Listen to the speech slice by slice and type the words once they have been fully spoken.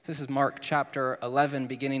This is Mark chapter 11,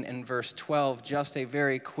 beginning in verse 12. Just a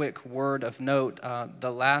very quick word of note.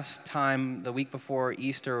 The last time, the week before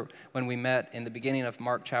Easter, when we met in the beginning of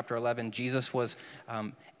Mark chapter 11, Jesus was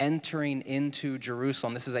entering into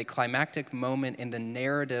Jerusalem. This is a climactic moment in the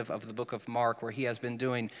narrative of the book of Mark, where he has been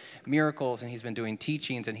doing miracles and he's been doing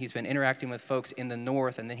teachings and he's been interacting with folks in the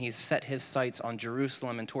north, and then he's set his sights on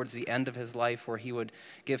Jerusalem and towards the end of his life, where he would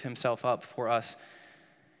give himself up for us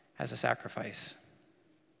as a sacrifice.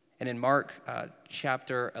 And in Mark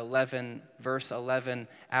chapter 11, verse 11,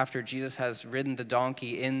 after Jesus has ridden the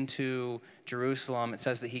donkey into Jerusalem, it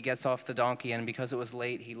says that he gets off the donkey, and because it was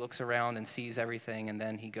late, he looks around and sees everything, and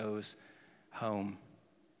then he goes home.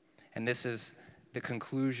 And this is the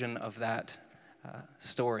conclusion of that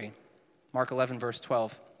story. Mark 11, verse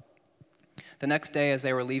 12. The next day, as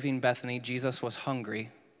they were leaving Bethany, Jesus was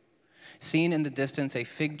hungry. Seeing in the distance a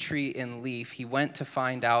fig tree in leaf, he went to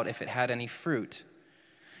find out if it had any fruit.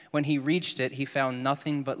 When he reached it, he found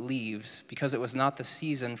nothing but leaves, because it was not the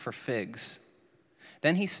season for figs.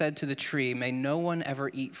 Then he said to the tree, "May no one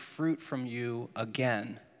ever eat fruit from you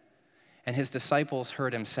again." And his disciples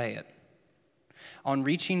heard him say it. On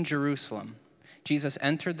reaching Jerusalem, Jesus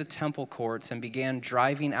entered the temple courts and began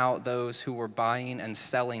driving out those who were buying and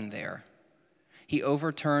selling there. He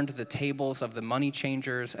overturned the tables of the money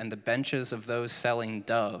changers and the benches of those selling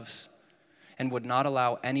doves, and would not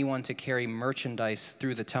allow anyone to carry merchandise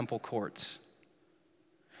through the temple courts.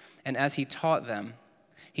 And as he taught them,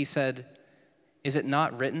 he said, "Is it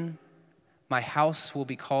not written, 'My house will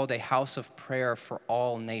be called a house of prayer for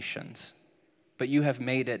all nations,' but you have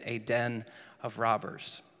made it a den of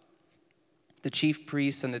robbers." The chief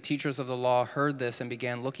priests and the teachers of the law heard this and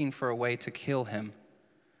began looking for a way to kill him,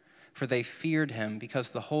 for they feared him,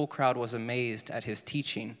 because the whole crowd was amazed at his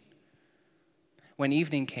teaching. When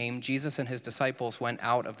evening came, Jesus and his disciples went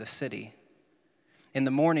out of the city. In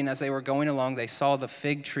the morning, as they were going along, they saw the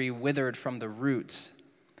fig tree withered from the roots.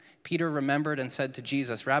 Peter remembered and said to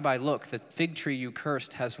Jesus, "Rabbi, look, the fig tree you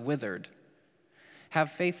cursed has withered."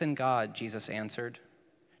 "Have faith in God," Jesus answered.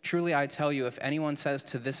 "Truly I tell you, if anyone says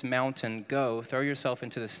to this mountain, 'Go, throw yourself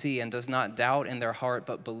into the sea,' and does not doubt in their heart,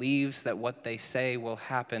 but believes that what they say will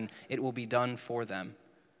happen, it will be done for them.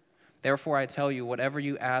 Therefore, I tell you, whatever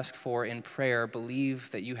you ask for in prayer, believe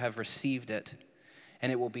that you have received it,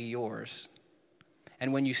 and it will be yours.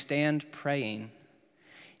 And when you stand praying,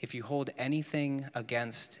 if you hold anything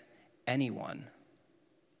against anyone,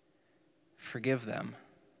 forgive them,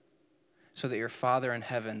 so that your Father in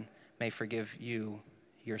heaven may forgive you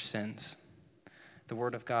your sins." The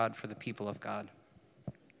word of God for the people of God.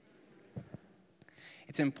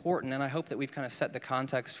 It's important, and I hope that we've kind of set the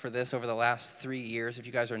context for this over the last 3 years. If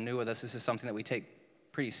you guys are new with us, this is something that we take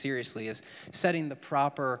pretty seriously, is setting the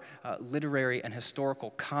proper literary and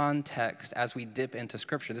historical context as we dip into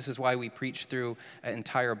Scripture. This is why we preach through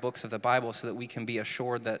entire books of the Bible, so that we can be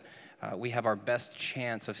assured that we have our best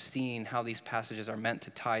chance of seeing how these passages are meant to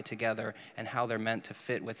tie together and how they're meant to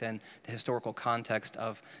fit within the historical context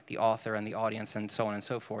of the author and the audience and so on and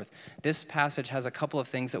so forth. This passage has a couple of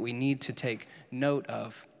things that we need to take note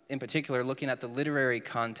of. In particular, looking at the literary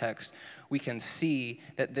context, we can see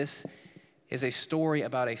that this is a story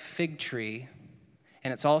about a fig tree,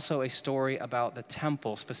 and it's also a story about the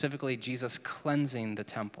temple, specifically Jesus cleansing the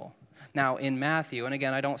temple. Now, in Matthew, and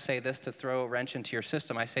again, I don't say this to throw a wrench into your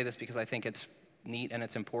system. I say this because I think it's neat and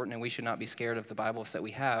it's important, and we should not be scared of the Bibles that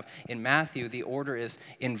we have. In Matthew, the order is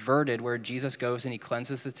inverted, where Jesus goes and he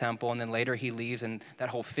cleanses the temple, and then later he leaves, and that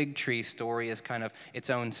whole fig tree story is kind of its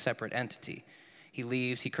own separate entity. He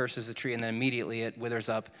leaves, he curses the tree, and then immediately it withers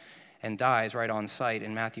up and dies right on sight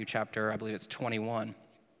in Matthew chapter, I believe it's 21.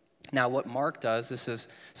 Now, what Mark does, this is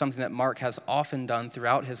something that Mark has often done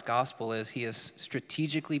throughout his gospel, is he is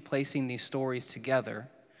strategically placing these stories together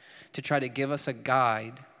to try to give us a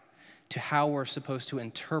guide to how we're supposed to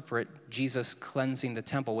interpret Jesus cleansing the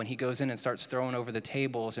temple. When he goes in and starts throwing over the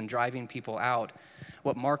tables and driving people out,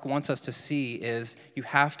 what Mark wants us to see is you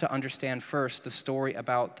have to understand first the story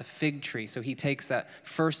about the fig tree. So he takes that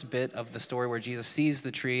first bit of the story where Jesus sees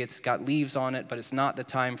the tree. It's got leaves on it, but it's not the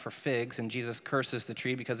time for figs. And Jesus curses the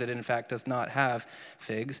tree because it in fact does not have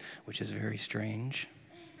figs, which is very strange.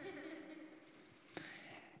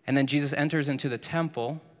 And then Jesus enters into the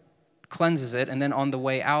temple, cleanses it, and then on the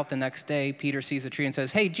way out the next day, Peter sees the tree and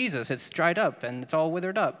says, "Hey, Jesus, it's dried up and it's all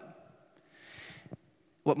withered up."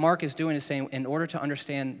 What Mark is doing is saying, in order to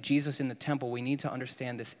understand Jesus in the temple, we need to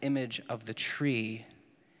understand this image of the tree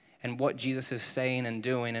and what Jesus is saying and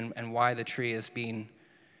doing, and why the tree is being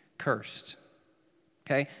cursed.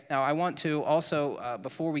 Okay? Now, I want to also,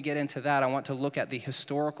 before we get into that, I want to look at the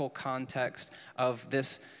historical context of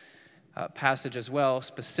this passage as well,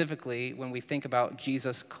 specifically when we think about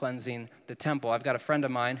Jesus cleansing the temple. I've got a friend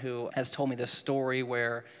of mine who has told me this story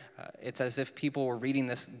where it's as if people were reading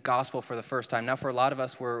this gospel for the first time. Now, for a lot of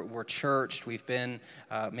us, we're churched. We've been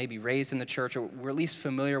maybe raised in the church, or we're at least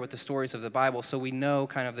familiar with the stories of the Bible, so we know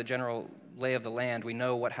kind of the general lay of the land. We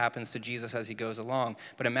know what happens to Jesus as he goes along.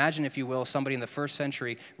 But imagine, if you will, somebody in the first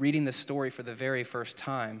century reading this story for the very first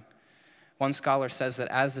time. One scholar says that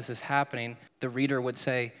as this is happening, the reader would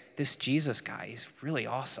say, this Jesus guy, he's really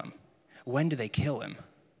awesome. When do they kill him?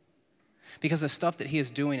 Because the stuff that he is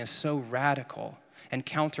doing is so radical and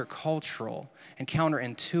countercultural and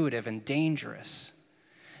counterintuitive and dangerous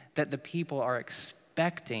that the people are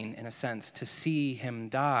expecting, in a sense, to see him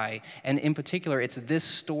die. And in particular, it's this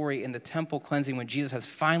story in the temple cleansing when Jesus has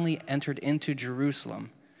finally entered into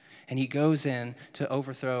Jerusalem and he goes in to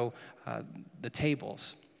overthrow the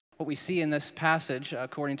tables. What we see in this passage,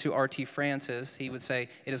 according to R.T. Francis, he would say,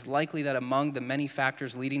 it is likely that among the many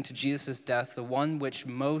factors leading to Jesus' death, the one which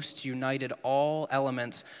most united all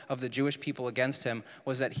elements of the Jewish people against him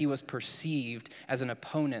was that he was perceived as an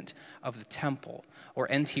opponent of the temple.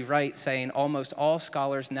 Or N.T. Wright saying, almost all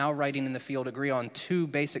scholars now writing in the field agree on two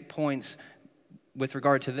basic points with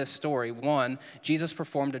regard to this story. One, Jesus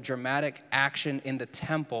performed a dramatic action in the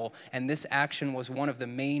temple, and this action was one of the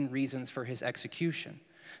main reasons for his execution.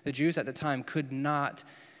 The Jews at the time could not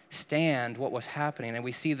stand what was happening, and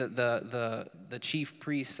we see that the chief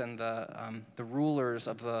priests and the rulers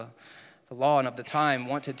of the law and of the time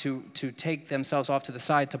wanted to take themselves off to the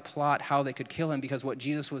side to plot how they could kill him, because what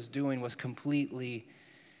Jesus was doing was completely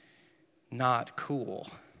not cool.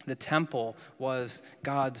 The temple was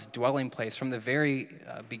God's dwelling place. From the very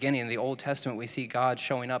beginning in the Old Testament, we see God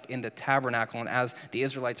showing up in the tabernacle, and as the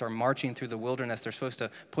Israelites are marching through the wilderness, they're supposed to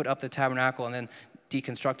put up the tabernacle and then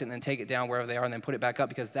deconstruct it and then take it down wherever they are and then put it back up,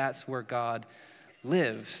 because that's where God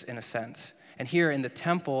lives, in a sense. And here in the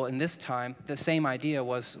temple, in this time, the same idea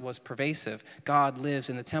was pervasive. God lives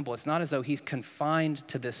in the temple. It's not as though he's confined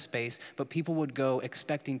to this space, but people would go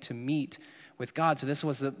expecting to meet with God. So this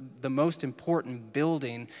was the most important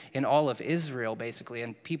building in all of Israel, basically,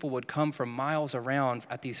 and people would come from miles around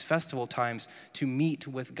at these festival times to meet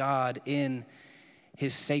with God in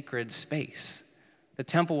his sacred space. The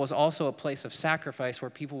temple was also a place of sacrifice where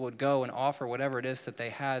people would go and offer whatever it is that they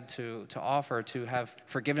had to offer to have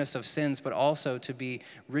forgiveness of sins, but also to be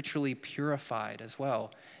ritually purified as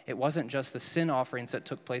well. It wasn't just the sin offerings that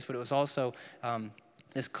took place, but it was also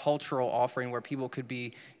this cultural offering where people could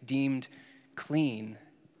be deemed clean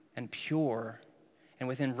and pure and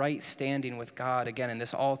within right standing with God again. And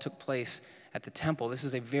this all took place at the temple. This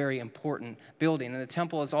is a very important building. And the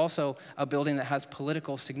temple is also a building that has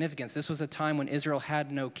political significance. This was a time when Israel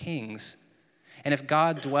had no kings. And if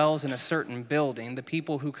God dwells in a certain building, the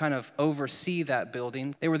people who kind of oversee that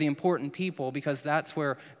building, they were the important people, because that's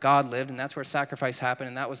where God lived and that's where sacrifice happened,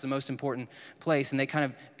 and that was the most important place. And they kind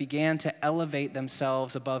of began to elevate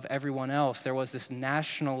themselves above everyone else. There was this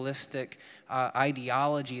nationalistic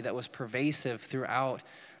ideology that was pervasive throughout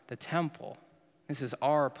the temple. This is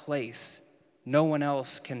our place. No one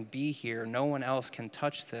else can be here. No one else can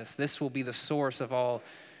touch this. This will be the source of all,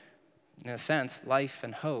 in a sense, life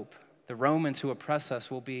and hope. The Romans who oppress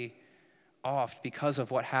us will be off because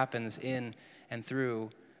of what happens in and through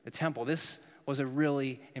the temple. This was a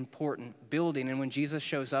really important building, and when Jesus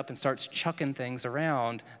shows up and starts chucking things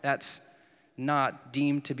around, that's not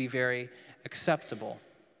deemed to be very acceptable.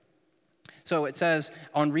 So it says,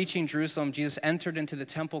 on reaching Jerusalem, Jesus entered into the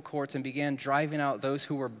temple courts and began driving out those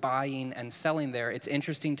who were buying and selling there. It's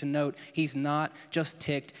interesting to note, he's not just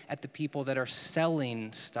ticked at the people that are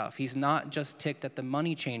selling stuff. He's not just ticked at the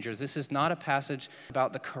money changers. This is not a passage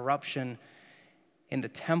about the corruption in the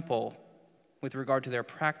temple with regard to their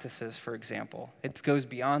practices, for example. It goes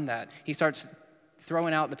beyond that. He starts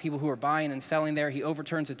throwing out the people who are buying and selling there. He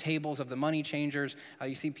overturns the tables of the money changers.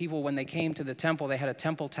 You see people, when they came to the temple, they had a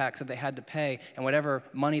temple tax that they had to pay, and whatever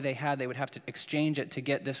money they had, they would have to exchange it to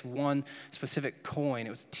get this one specific coin.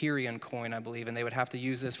 It was a Tyrian coin, I believe, and they would have to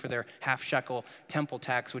use this for their half-shekel temple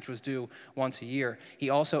tax, which was due once a year.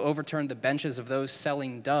 He also overturned the benches of those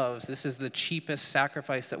selling doves. This is the cheapest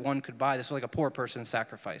sacrifice that one could buy. This was like a poor person's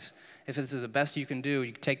sacrifice. If this is the best you can do,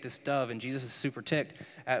 you can take this dove, and Jesus is super ticked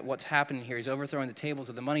at what's happening here. He's overthrowing the tables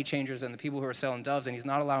of the money changers and the people who are selling doves, and he's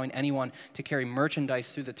not allowing anyone to carry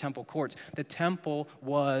merchandise through the temple courts. The temple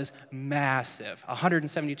was massive,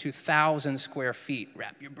 172,000 square feet.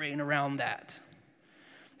 Wrap your brain around that.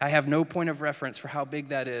 I have no point of reference for how big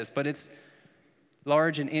that is, but it's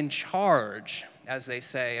large, and in charge as they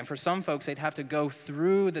say. And for some folks, they'd have to go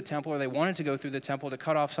through the temple, or they wanted to go through the temple to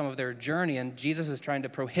cut off some of their journey. And Jesus is trying to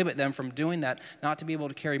prohibit them from doing that, not to be able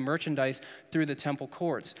to carry merchandise through the temple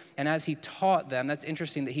courts. And as he taught them, that's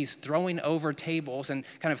interesting that he's throwing over tables and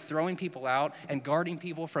kind of throwing people out and guarding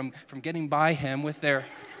people from getting by him with their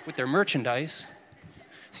merchandise.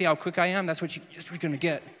 See how quick I am? That's what you're going to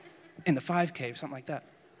get in the 5 cave, something like that.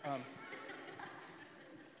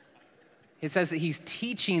 It says that he's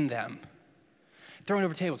teaching them, throwing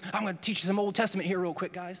over tables. I'm going to teach you some Old Testament here real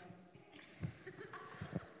quick, guys.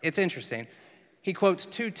 It's interesting. He quotes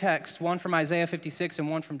 2 texts, one from Isaiah 56 and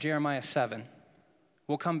one from Jeremiah 7.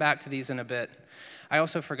 We'll come back to these in a bit. I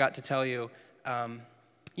also forgot to tell you,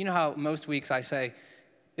 you know how most weeks I say,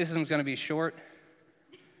 this one's going to be short?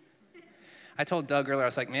 I told Doug earlier, I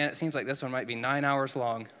was like, man, it seems like this one might be 9 hours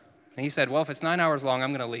long. And he said, well, if it's 9 hours long, I'm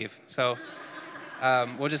going to leave. So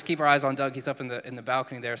we'll just keep our eyes on Doug. He's up in the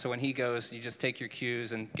balcony there. So when he goes, you just take your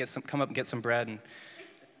cues and come up and get some bread and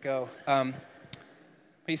go.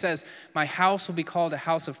 He says, my house will be called a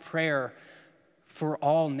house of prayer for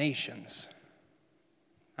all nations.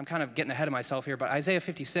 I'm kind of getting ahead of myself here, but Isaiah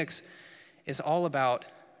 56 is all about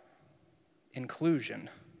inclusion.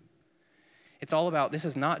 It's all about, this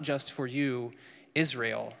is not just for you,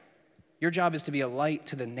 Israel. Your job is to be a light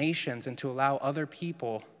to the nations and to allow other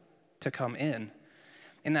people to come in.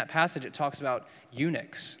 In that passage, it talks about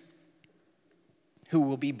eunuchs who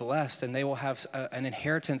will be blessed, and they will have an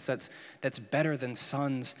inheritance that's better than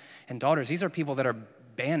sons and daughters. These are people that are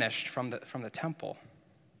banished from the temple.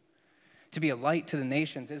 To be a light to the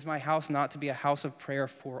nations. Is my house not to be a house of prayer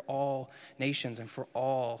for all nations and for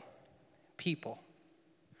all people?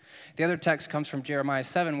 The other text comes from Jeremiah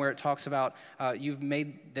 7, where it talks about you've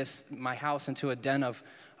made my house into a den of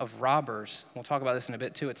robbers. We'll talk about this in a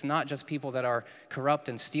bit too. It's not just people that are corrupt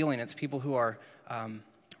and stealing. It's people who are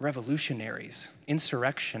revolutionaries,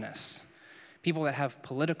 insurrectionists, people that have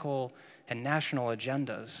political and national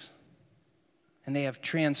agendas. And they have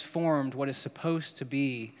transformed what is supposed to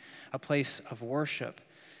be a place of worship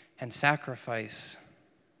and sacrifice,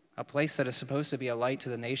 a place that is supposed to be a light to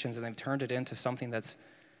the nations, and they've turned it into something that's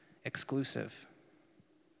exclusive.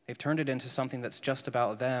 They've turned it into something that's just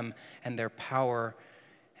about them and their power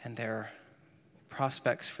and their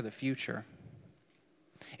prospects for the future.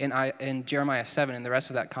 In Jeremiah 7, and the rest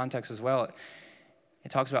of that context as well, it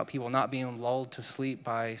talks about people not being lulled to sleep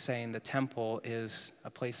by saying the temple is a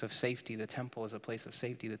place of safety. The temple is a place of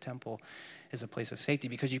safety. The temple is a place of safety,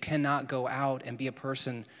 because you cannot go out and be a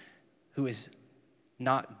person who is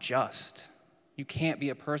not just. You can't be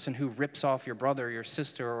a person who rips off your brother, your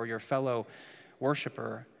sister, or your fellow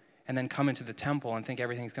worshiper and then come into the temple and think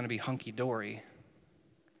everything's going to be hunky-dory.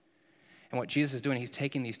 And what Jesus is doing, he's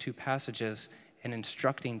taking these 2 passages and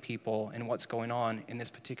instructing people in what's going on in this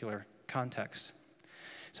particular context.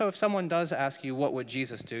 So if someone does ask you, what would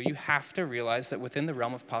Jesus do? You have to realize that within the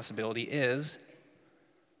realm of possibility is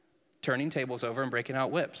turning tables over and breaking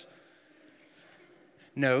out whips.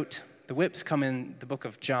 Note, the whips come in the book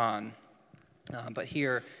of John. But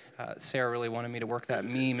here, Sarah really wanted me to work that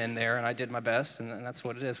meme in there, and I did my best, and that's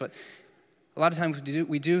what it is. But a lot of times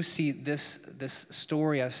we do see this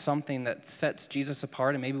story as something that sets Jesus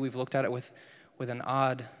apart, and maybe we've looked at it with an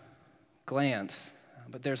odd glance.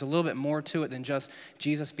 But there's a little bit more to it than just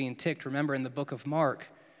Jesus being ticked. Remember, in the book of Mark,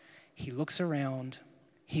 he looks around,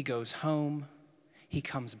 he goes home, he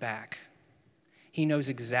comes back. He knows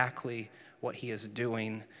exactly what he is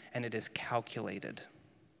doing, and it is calculated.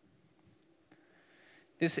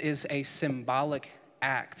 This is a symbolic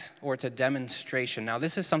act, or it's a demonstration. Now,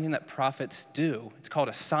 this is something that prophets do. It's called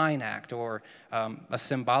a sign act, or a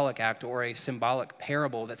symbolic act, or a symbolic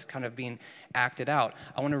parable that's kind of being acted out.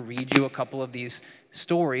 I want to read you a couple of these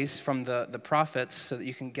stories from the prophets so that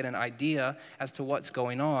you can get an idea as to what's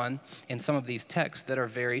going on in some of these texts that are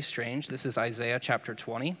very strange. This is Isaiah chapter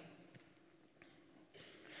 20.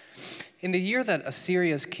 In the year that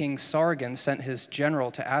Assyria's king Sargon sent his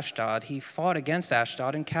general to Ashdod, he fought against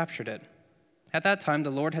Ashdod and captured it. At that time,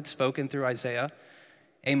 the Lord had spoken through Isaiah,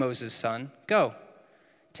 Amos' son, "Go,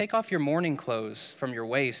 take off your mourning clothes from your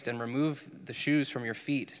waist and remove the shoes from your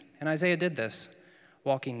feet." And Isaiah did this,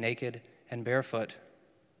 walking naked and barefoot.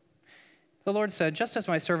 The Lord said, "Just as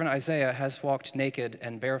my servant Isaiah has walked naked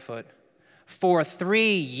and barefoot for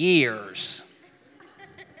 3 years."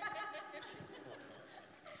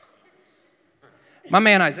 My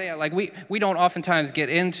man Isaiah, we don't oftentimes get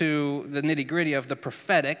into the nitty-gritty of the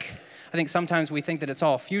prophetic. I think sometimes we think that it's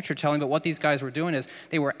all future telling, but what these guys were doing is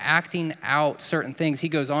they were acting out certain things. He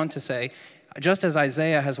goes on to say, Just as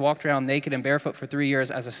Isaiah has walked around naked and barefoot for 3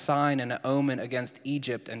 years as a sign and an omen against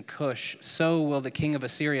Egypt and Cush, so will the king of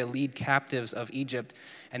Assyria lead captives of Egypt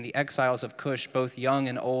and the exiles of Cush, both young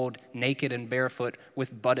and old, naked and barefoot,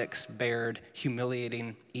 with buttocks bared,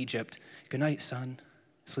 humiliating Egypt. Good night, son.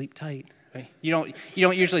 Sleep tight. You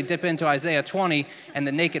don't usually dip into Isaiah 20 and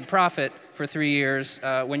the naked prophet for 3 years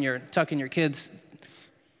when you're tucking your kids.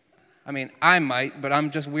 I mean, I might, but I'm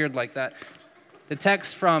just weird like that. The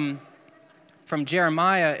text from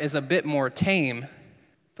Jeremiah is a bit more tame.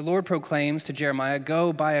 The Lord proclaims to Jeremiah,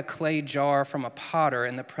 "Go buy a clay jar from a potter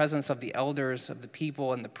in the presence of the elders of the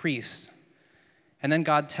people and the priests." And then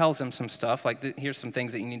God tells him some stuff, like here's some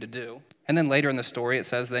things that you need to do. And then later in the story it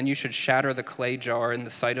says, "Then you should shatter the clay jar in the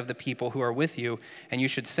sight of the people who are with you, and you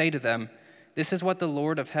should say to them, 'This is what the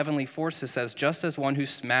Lord of heavenly forces says, just as one who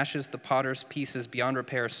smashes the potter's pieces beyond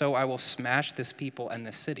repair, so I will smash this people and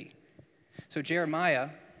this city.'" So Jeremiah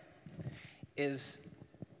is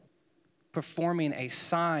performing a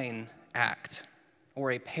sign act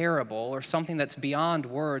or a parable or something that's beyond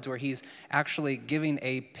words, where he's actually giving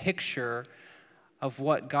a picture of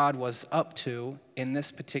what God was up to in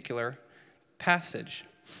this particular passage.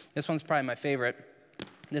 This one's probably my favorite.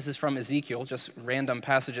 This is from Ezekiel, just random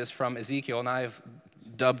passages from Ezekiel, and I've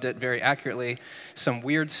dubbed it very accurately, some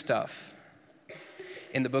weird stuff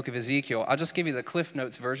in the book of Ezekiel. I'll just give you the Cliff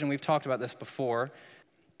Notes version. We've talked about this before.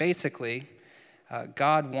 Basically,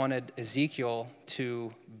 God wanted Ezekiel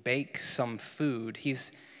to bake some food.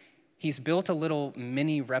 He's built a little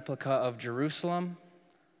mini replica of Jerusalem,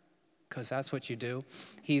 because that's what you do.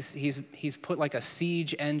 He's put like a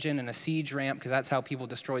siege engine and a siege ramp, because that's how people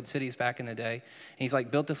destroyed cities back in the day. And he's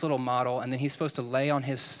like built this little model, and then he's supposed to lay on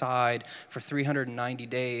his side for 390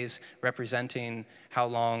 days, representing how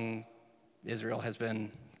long Israel has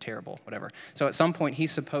been terrible, whatever. So at some point,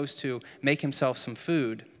 he's supposed to make himself some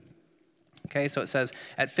food. Okay, so it says,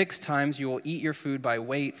 "At fixed times you will eat your food by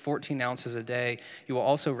weight, 14 ounces a day. You will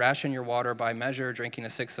also ration your water by measure, drinking a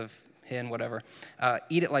sixth of hin, whatever.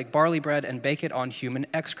 Eat it like barley bread and bake it on human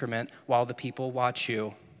excrement while the people watch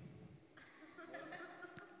you."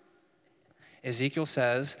 Ezekiel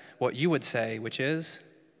says what you would say, which is,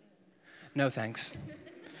 "No thanks."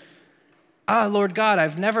 Lord God,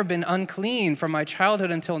 I've never been unclean from my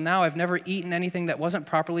childhood until now. I've never eaten anything that wasn't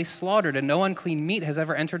properly slaughtered, and no unclean meat has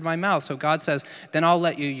ever entered my mouth. So God says, "Then I'll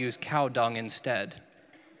let you use cow dung instead."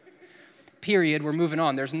 Period. We're moving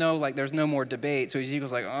on. There's no more debate. So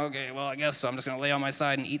Ezekiel's like, "Okay, well, I guess so. I'm just going to lay on my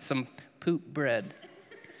side and eat some poop bread."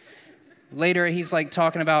 Later, he's like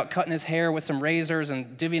talking about cutting his hair with some razors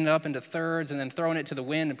and divvying it up into thirds and then throwing it to the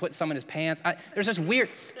wind and putting some in his pants. That's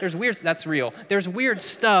real. There's weird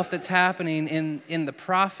stuff that's happening in the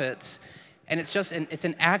prophets, and it's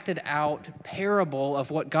an acted out parable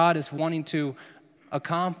of what God is wanting to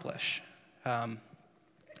accomplish.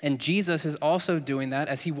 And Jesus is also doing that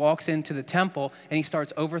as he walks into the temple and he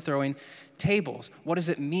starts overthrowing tables. What does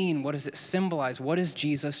it mean? What does it symbolize? What is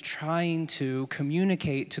Jesus trying to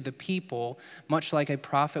communicate to the people, much like a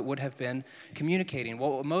prophet would have been communicating?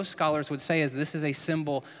 Well, what most scholars would say is this is a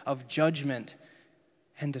symbol of judgment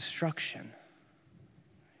and destruction.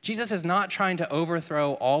 Jesus is not trying to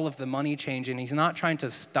overthrow all of the money changing. He's not trying to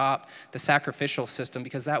stop the sacrificial system,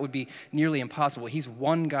 because that would be nearly impossible. He's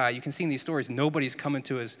one guy. You can see in these stories, nobody's coming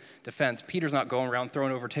to his defense. Peter's not going around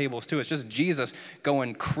throwing over tables too. It's just Jesus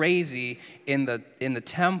going crazy in the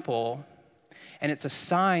temple. And it's a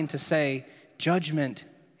sign to say judgment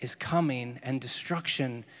is coming and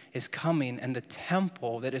destruction is coming. And the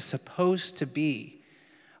temple that is supposed to be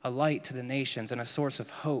a light to the nations and a source of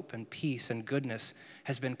hope and peace and goodness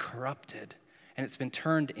has been corrupted, and it's been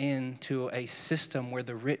turned into a system where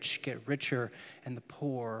the rich get richer and the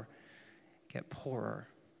poor get poorer.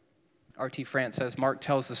 R.T. France says, Mark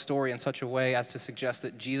tells the story in such a way as to suggest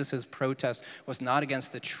that Jesus' protest was not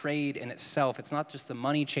against the trade in itself. It's not just the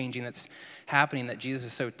money changing that's happening that Jesus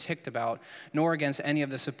is so ticked about, nor against any of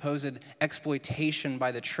the supposed exploitation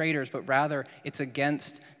by the traders, but rather it's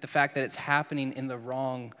against the fact that it's happening in the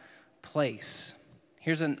wrong place.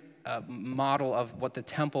 Here's a model of what the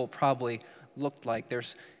temple probably looked like.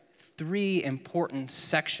 There's 3 important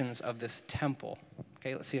sections of this temple.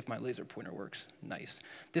 Okay, let's see if my laser pointer works. Nice.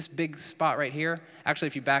 This big spot right here, actually,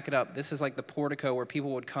 if you back it up, this is like the portico where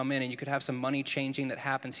people would come in, and you could have some money changing that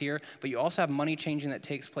happens here, but you also have money changing that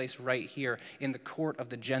takes place right here in the court of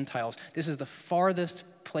the Gentiles. This is the farthest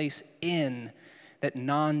place in that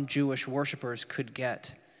non-Jewish worshipers could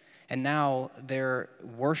get. And now their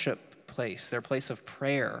worship place, their place of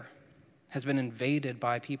prayer, has been invaded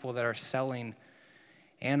by people that are selling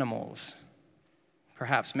animals,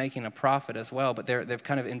 perhaps making a profit as well, but they've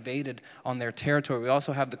kind of invaded on their territory. We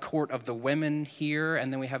also have the court of the women here,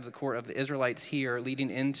 and then we have the court of the Israelites here, leading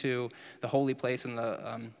into the holy place and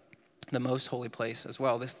the most holy place as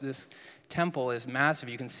well. This temple is massive.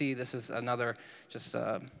 You can see this is another just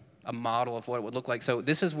a model of what it would look like. So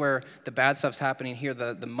this is where the bad stuff's happening here.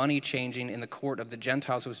 The money changing in the court of the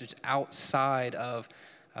Gentiles was just outside of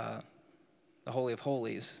the Holy of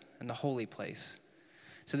Holies and the holy place.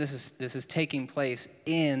 So this is taking place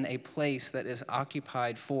in a place that is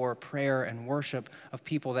occupied for prayer and worship of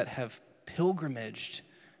people that have pilgrimaged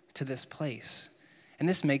to this place. And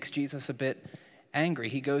this makes Jesus a bit angry.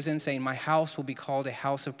 He goes in saying, my house will be called a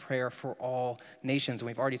house of prayer for all nations. And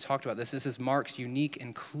we've already talked about this. This is Mark's unique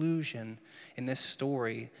inclusion in this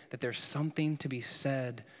story, that there's something to be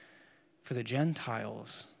said for the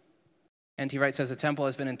Gentiles. And he writes, as the temple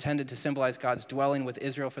has been intended to symbolize God's dwelling with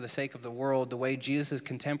Israel for the sake of the world, the way Jesus'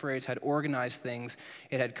 contemporaries had organized things,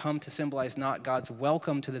 it had come to symbolize not God's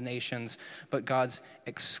welcome to the nations, but God's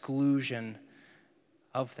exclusion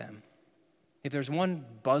of them. If there's one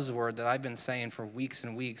buzzword that I've been saying for weeks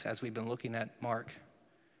and weeks as we've been looking at Mark,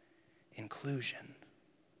 inclusion.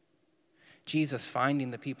 Jesus finding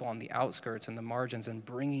the people on the outskirts and the margins and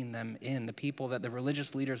bringing them in, the people that the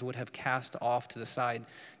religious leaders would have cast off to the side.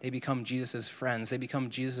 They become Jesus' friends. They become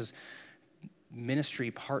Jesus' ministry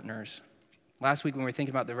partners. Last week when we were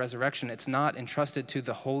thinking about the resurrection, it's not entrusted to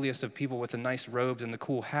the holiest of people with the nice robes and the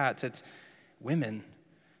cool hats. It's women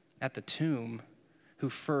at the tomb who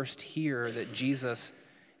first hear that Jesus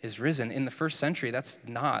is risen. In the first century, that's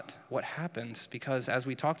not what happens, because as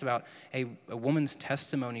we talked about, a woman's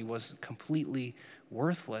testimony was completely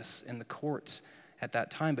worthless in the courts at that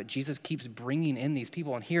time. But Jesus keeps bringing in these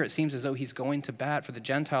people. And here it seems as though he's going to bat for the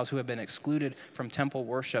Gentiles who have been excluded from temple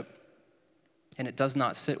worship. And it does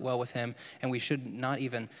not sit well with him. And we should not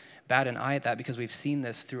even bat an eye at that, because we've seen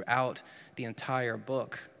this throughout the entire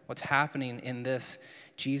book. What's happening in this,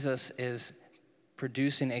 Jesus is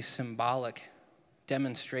producing a symbolic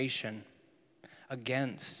demonstration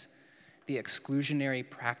against the exclusionary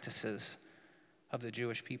practices of the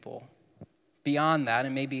Jewish people. Beyond that,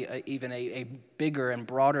 and maybe even a bigger and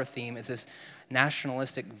broader theme, is this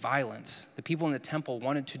nationalistic violence. The people in the temple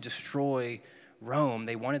wanted to destroy Rome.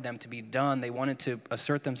 They wanted them to be done. They wanted to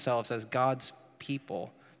assert themselves as God's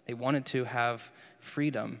people. They wanted to have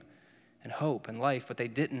freedom and hope and life, but they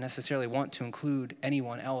didn't necessarily want to include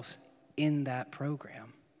anyone else in that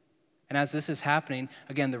program. And as this is happening,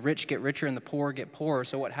 again, the rich get richer and the poor get poorer.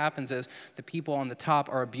 So what happens is the people on the top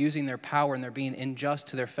are abusing their power, and they're being unjust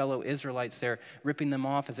to their fellow Israelites. They're ripping them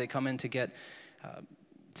off as they come in to get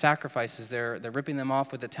sacrifices. They're ripping them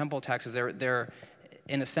off with the temple taxes. They're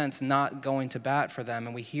in a sense, not going to bat for them.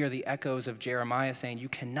 And we hear the echoes of Jeremiah saying, you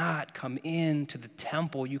cannot come into the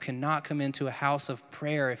temple. You cannot come into a house of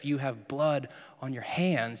prayer if you have blood on your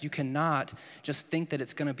hands. You cannot just think that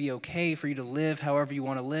it's going to be okay for you to live however you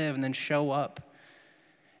want to live and then show up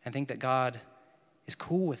and think that God is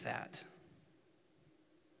cool with that.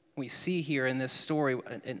 We see here in this story,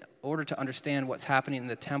 in order to understand what's happening in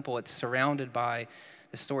the temple, it's surrounded by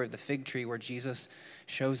the story of the fig tree where Jesus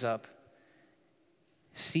shows up,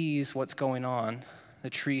 sees what's going on, the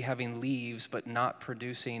tree having leaves but not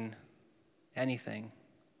producing anything,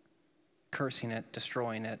 cursing it,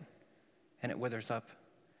 destroying it, and it withers up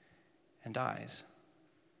and dies.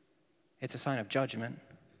 It's a sign of judgment.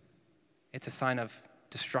 It's a sign of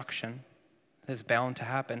destruction that is bound to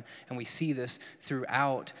happen. And we see this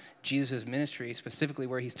throughout Jesus' ministry, specifically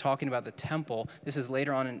where he's talking about the temple. This is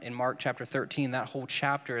later on in Mark chapter 13. That whole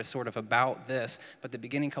chapter is sort of about this. But the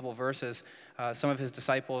beginning couple verses, some of his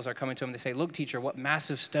disciples are coming to him. They say, look, teacher, what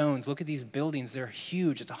massive stones. Look at these buildings. They're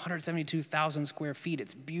huge. It's 172,000 square feet.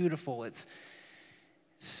 It's beautiful. It's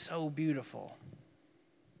so beautiful.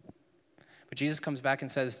 But Jesus comes back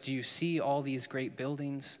and says, do you see all these great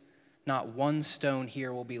buildings? Not one stone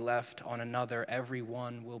here will be left on another. Every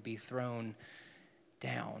one will be thrown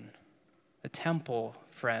down. The temple,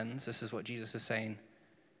 friends, this is what Jesus is saying,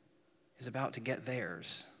 is about to get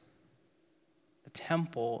theirs. The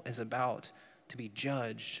temple is about to be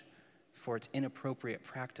judged for its inappropriate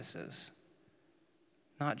practices.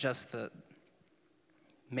 Not just the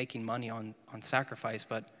making money on sacrifice,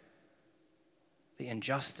 but the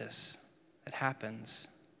injustice that happens,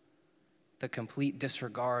 the complete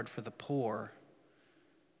disregard for the poor.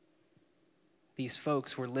 These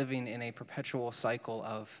folks were living in a perpetual cycle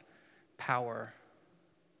of power,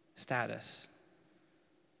 status,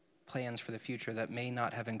 plans for the future that may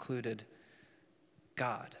not have included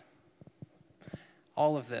God.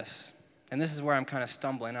 All of this, and this is where I'm kind of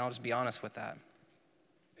stumbling, and I'll just be honest with that.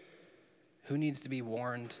 Who needs to be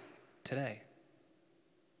warned today?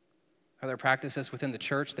 Are there practices within the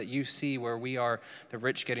church that you see where we are the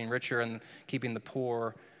rich getting richer and keeping the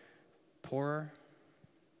poor poorer?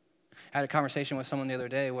 I had a conversation with someone the other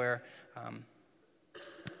day where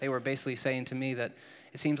they were basically saying to me that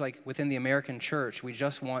it seems like within the American church, we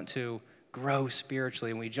just want to grow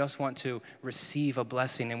spiritually, and we just want to receive a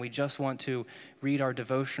blessing, and we just want to read our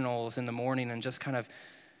devotionals in the morning and just kind of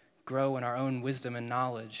grow in our own wisdom and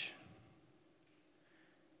knowledge.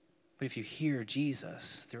 But if you hear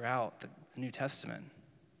Jesus throughout the New Testament,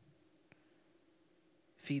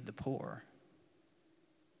 feed the poor,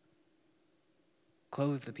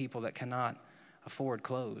 clothe the people that cannot afford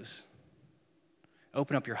clothes,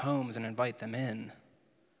 open up your homes and invite them in.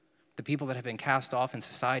 The people that have been cast off in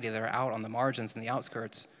society, that are out on the margins and the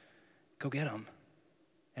outskirts, go get them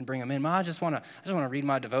and bring them in. I just want to read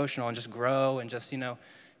my devotional and just grow and just want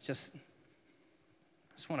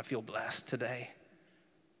to feel blessed today.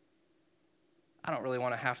 I don't really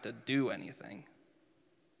want to have to do anything.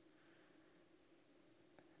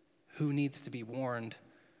 Who needs to be warned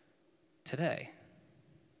today?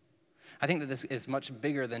 I think that this is much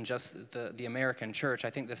bigger than just the American church.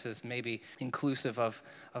 I think this is maybe inclusive of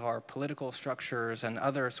our political structures and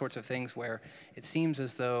other sorts of things where it seems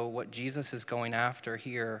as though what Jesus is going after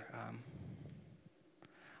here,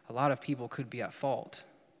 a lot of people could be at fault.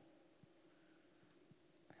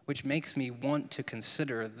 Which makes me want to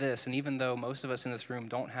consider this, and even though most of us in this room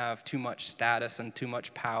don't have too much status and too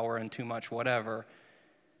much power and too much whatever,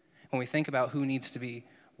 when we think about who needs to be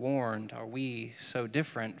warned, are we so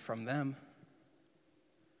different from them?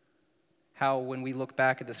 How when we look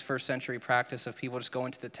back at this first century practice of people just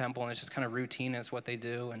going to the temple and it's just kind of routine, and it's what they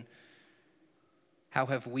do, and how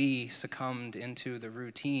have we succumbed into the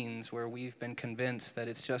routines where we've been convinced that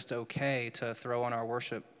it's just okay to throw on our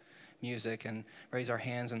worship music and raise our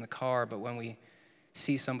hands in the car, but when we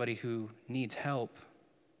see somebody who needs help,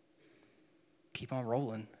 keep on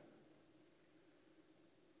rolling?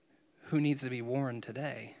 Who needs to be warned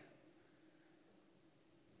today?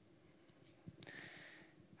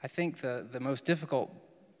 I think the most difficult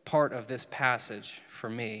part of this passage for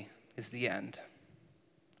me is the end,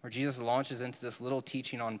 where Jesus launches into this little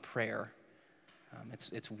teaching on prayer.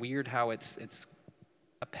 It's weird how it's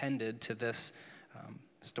appended to this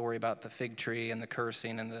story about the fig tree and the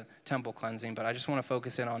cursing and the temple cleansing, but I just want to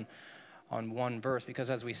focus in on one verse,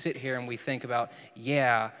 because as we sit here and we think about,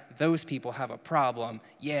 yeah, those people have a problem,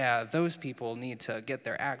 yeah, those people need to get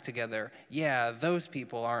their act together, yeah, those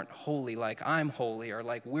people aren't holy like I'm holy or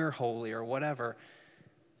like we're holy or whatever,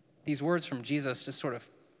 these words from Jesus just sort of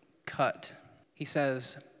cut. He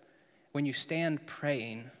says, when you stand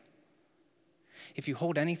praying, if you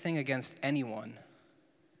hold anything against anyone,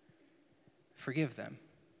 forgive them.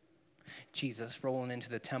 Jesus rolling into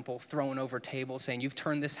the temple, throwing over tables, saying, you've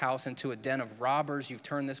turned this house into a den of robbers. You've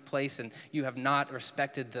turned this place, and you have not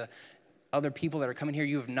respected the other people that are coming here.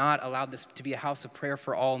 You have not allowed this to be a house of prayer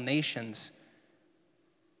for all nations.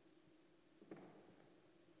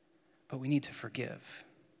 But we need to forgive.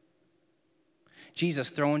 Jesus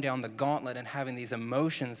throwing down the gauntlet and having these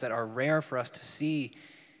emotions that are rare for us to see.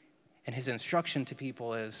 And his instruction to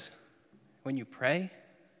people is, when you pray,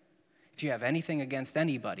 if you have anything against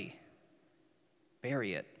anybody,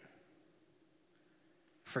 bury it.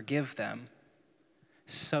 Forgive them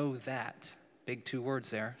so that, big two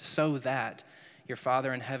words there, so that your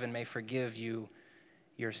Father in heaven may forgive you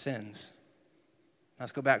your sins.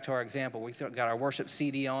 Let's go back to our example. We got our worship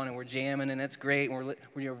CD on and we're jamming and it's great. And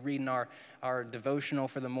we're reading our devotional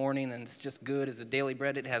for the morning and it's just good. It's a daily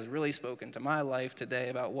bread. It has really spoken to my life today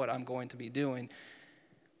about what I'm going to be doing.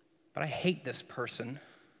 But I hate this person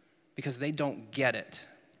because they don't get it.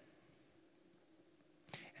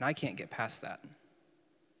 And I can't get past that.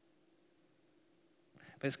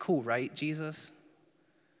 But it's cool, right, Jesus?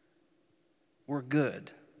 We're good.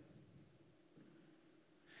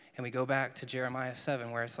 And we go back to Jeremiah 7,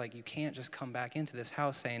 where it's like, you can't just come back into this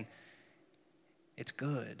house saying, it's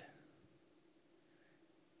good.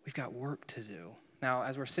 We've got work to do. Now,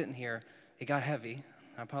 as we're sitting here, it got heavy.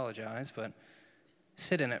 I apologize, but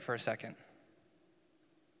sit in it for a second.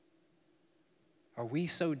 Are we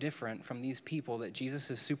so different from these people that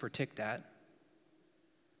Jesus is super ticked at?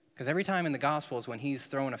 Because every time in the Gospels when he's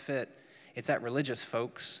throwing a fit, it's at religious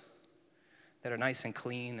folks that are nice and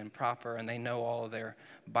clean and proper and they know all of their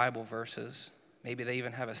Bible verses. Maybe they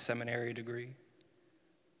even have a seminary degree.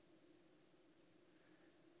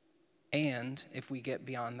 And if we get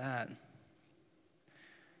beyond that,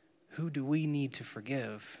 who do we need to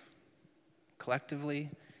forgive?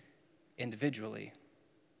 Collectively, individually?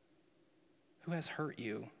 Who has hurt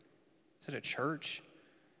you? Is it a church?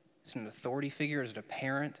 Is it an authority figure? Is it a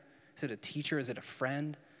parent? Is it a teacher? Is it a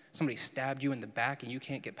friend? somebody stabbed you in the back and you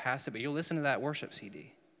can't get past it, but you'll listen to that worship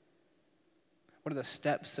CD. What are the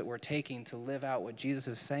steps that we're taking to live out what Jesus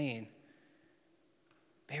is saying?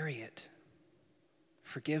 Bury it.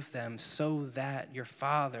 Forgive them so that your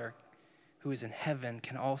Father who is in heaven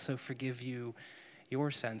can also forgive you your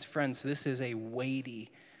sins. Friends, this is a weighty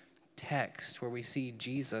text where we see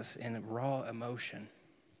Jesus in raw emotion.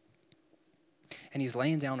 And he's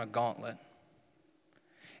laying down a gauntlet.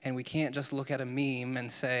 And we can't just look at a meme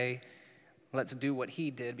and say, let's do what he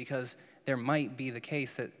did, because there might be the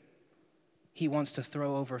case that he wants to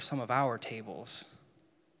throw over some of our tables.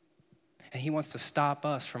 And he wants to stop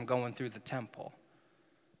us from going through the temple.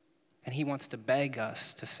 And he wants to beg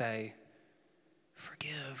us to say,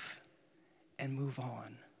 forgive and move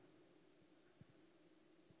on.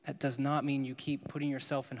 That does not mean you keep putting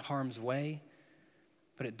yourself in harm's way,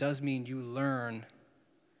 but it does mean you learn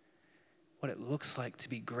what it looks like to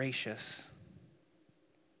be gracious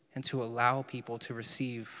and to allow people to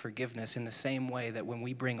receive forgiveness in the same way that when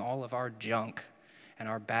we bring all of our junk and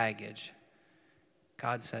our baggage,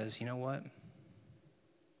 God says, you know what?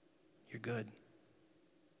 You're good.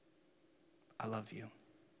 I love you.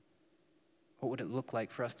 What would it look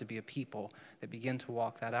like for us to be a people that begin to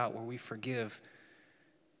walk that out, where we forgive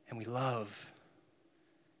and we love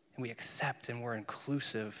and we accept and we're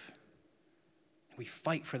inclusive? We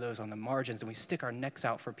fight for those on the margins, and we stick our necks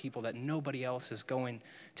out for people that nobody else is going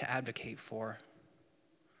to advocate for.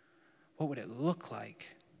 What would it look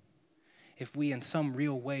like if we in some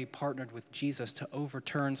real way partnered with Jesus to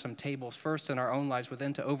overturn some tables, first in our own lives, but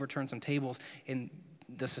then to overturn some tables in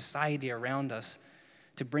the society around us,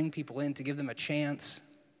 to bring people in, to give them a chance,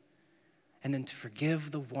 and then to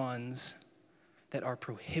forgive the ones that are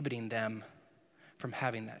prohibiting them from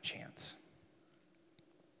having that chance?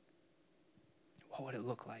 What would it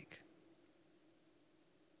look like?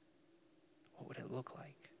 What would it look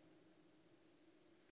like?